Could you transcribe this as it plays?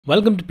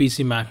Welcome to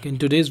PcMac. In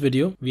today's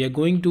video, we are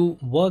going to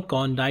work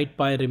on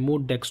DietPi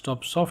Remote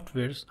Desktop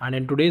softwares, and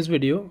in today's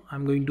video,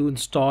 I'm going to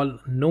install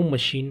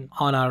NoMachine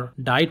on our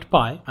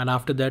DietPi, and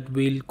after that,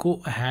 we'll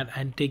go ahead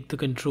and take the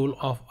control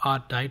of our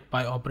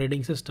DietPi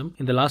operating system.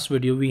 In the last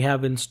video, we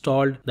have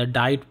installed the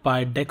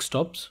DietPi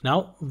desktops.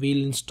 Now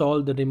we'll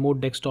install the remote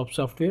desktop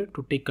software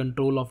to take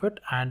control of it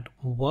and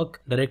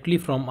work directly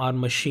from our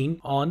machine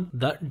on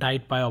the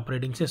DietPi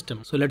operating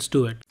system. So let's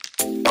do it.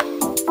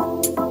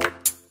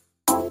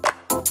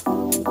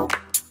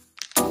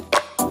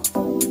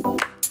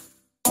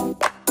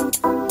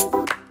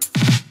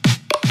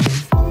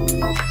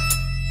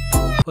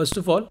 First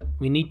of all,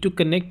 we need to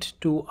connect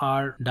to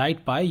our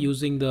DietPi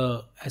using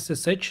the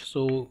SSH.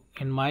 So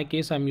in my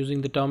case, I'm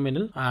using the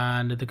terminal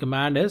and the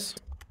command is,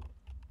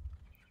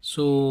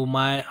 so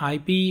my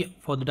IP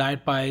for the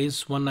DietPi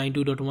is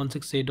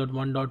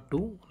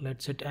 192.168.1.2.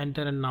 Let's hit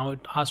enter and now it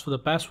asks for the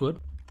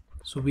password.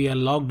 So we are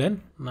logged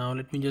in. Now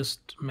let me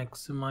just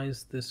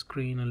maximize the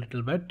screen a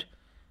little bit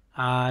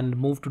and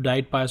move to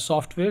DietPi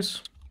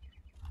softwares.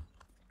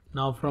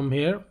 Now from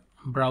here,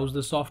 browse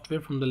the software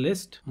from the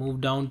list,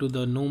 move down to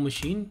the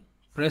NoMachine,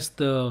 press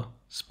the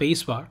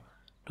spacebar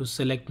to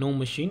select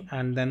NoMachine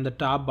and then the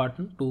tab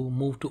button to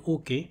move to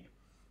OK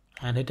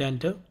and hit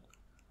enter.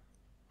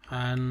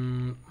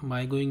 And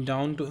by going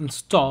down to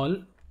install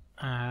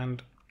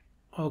and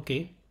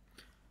OK,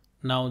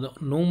 now the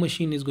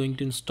NoMachine is going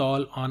to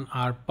install on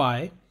our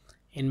Pi.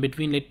 In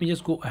between, let me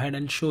just go ahead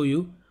and show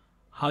you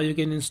how you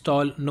can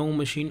install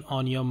NoMachine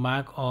on your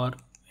Mac or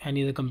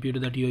any other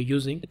computer that you are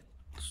using.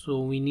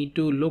 So we need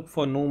to look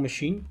for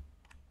NoMachine,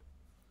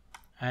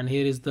 and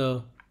here is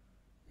the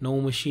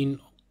NoMachine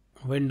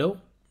window.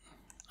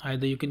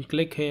 Either you can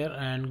click here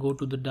and go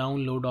to the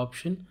download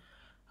option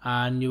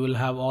and you will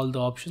have all the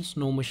options.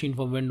 NoMachine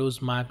for Windows,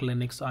 Mac,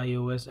 Linux,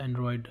 iOS,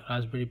 Android,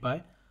 Raspberry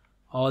Pi.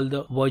 All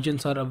the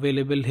versions are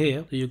available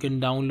here. So you can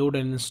download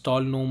and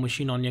install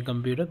NoMachine on your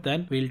computer.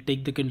 Then we'll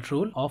take the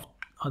control of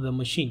other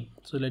machine.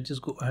 So let's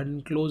just go ahead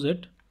and close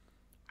it.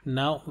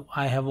 Now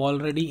I have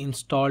already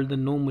installed the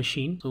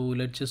NoMachine, so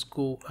let's just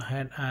go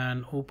ahead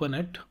and open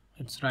it.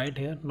 It's right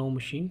here,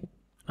 NoMachine.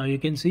 Now you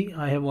can see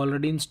I have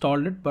already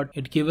installed it, but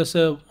it gives us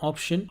a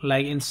option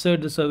like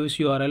insert the service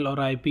URL or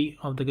IP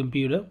of the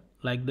computer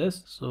like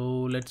this.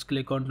 So let's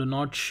click on do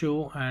not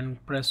show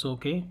and press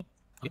OK.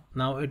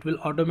 Now it will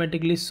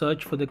automatically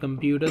search for the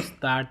computers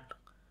that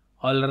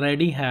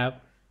already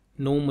have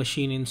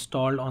NoMachine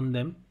installed on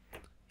them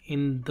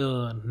in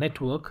the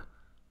network.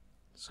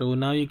 So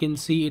now you can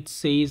see it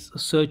says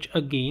search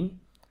again.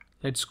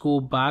 Let's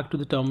go back to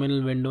the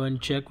terminal window and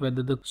check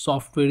whether the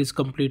software is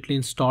completely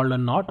installed or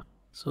not.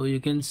 So you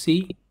can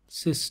see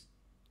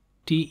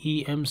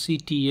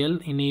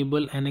systemctl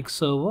enable NX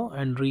server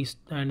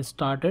and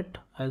start it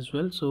as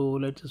well. So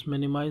let's just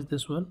minimize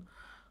this one,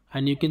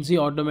 and you can see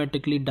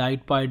automatically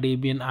DietPi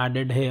Debian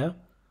added here,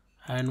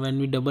 and when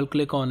we double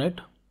click on it,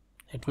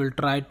 it will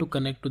try to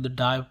connect to the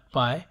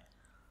DietPi,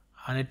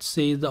 and it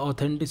says the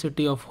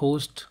authenticity of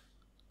host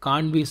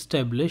can't be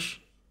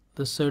established,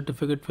 the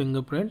certificate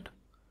fingerprint.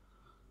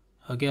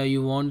 Okay,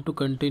 you want to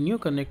continue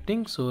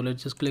connecting, so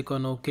let's just click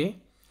on OK.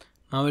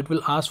 Now it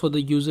will ask for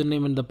the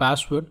username and the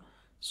password.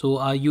 So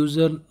our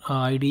user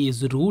ID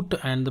is root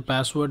and the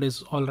password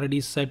is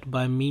already set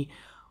by me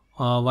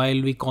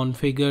while we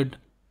configured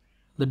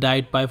the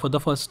DietPi for the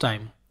first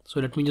time. So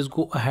let me just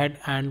go ahead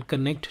and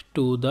connect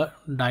to the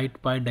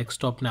DietPi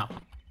desktop now.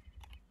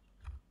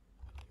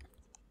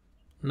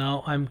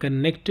 Now I'm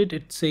connected.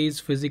 It says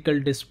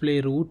physical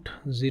display root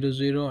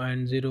 00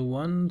 and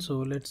 01. So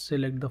let's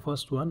select the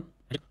first one.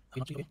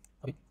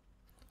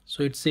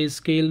 So it says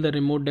scale the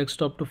remote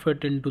desktop to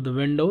fit into the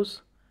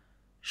windows.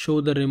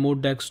 Show the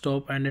remote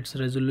desktop and its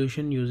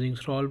resolution using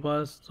scroll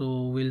bars.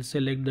 So we'll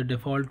select the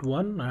default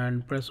one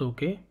and press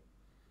OK.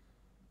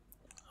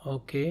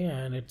 OK,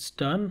 and it's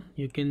done.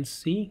 You can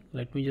see,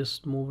 let me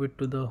just move it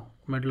to the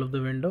middle of the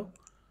window.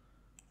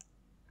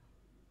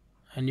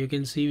 And you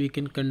can see we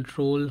can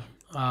control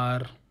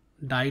our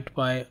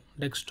DietPi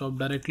desktop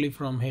directly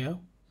from here.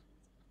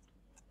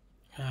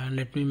 And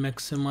let me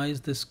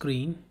maximize the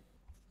screen.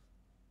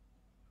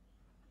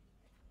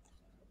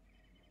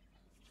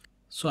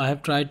 So I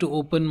have tried to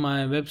open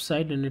my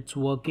website and it's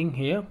working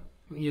here.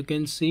 You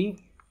can see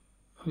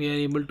we are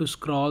able to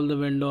scroll the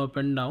window up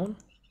and down,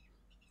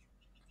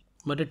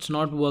 but it's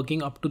not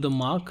working up to the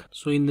mark.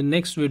 So in the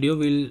next video,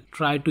 we'll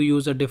try to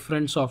use a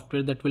different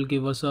software that will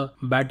give us a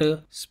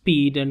better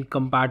speed and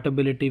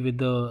compatibility with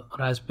the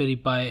Raspberry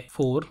Pi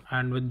 4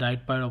 and with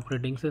DietPi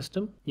operating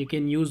system. You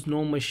can use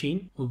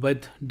NoMachine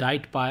with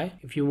DietPi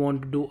if you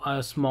want to do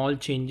small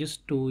changes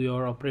to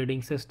your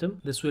operating system.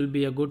 This will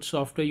be a good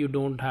software. You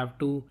don't have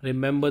to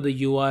remember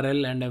the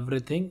URL and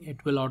everything.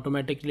 It will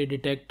automatically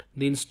detect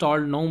the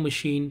installed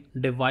NoMachine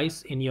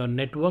device in your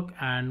network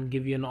and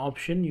give you an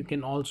option. You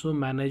can also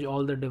manage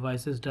all the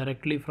devices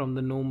directly from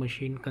the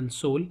NoMachine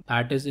console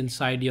that is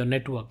inside your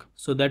network.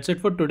 So that's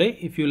it for today.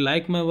 If you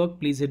like my work,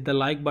 please hit the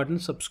like button,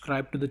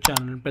 subscribe to the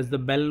channel, and press the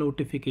bell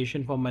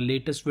notification for my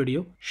latest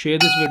video. Share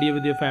this video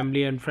with your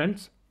family and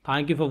friends.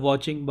 Thank you for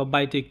watching. Bye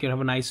bye. Take care.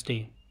 Have a nice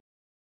day.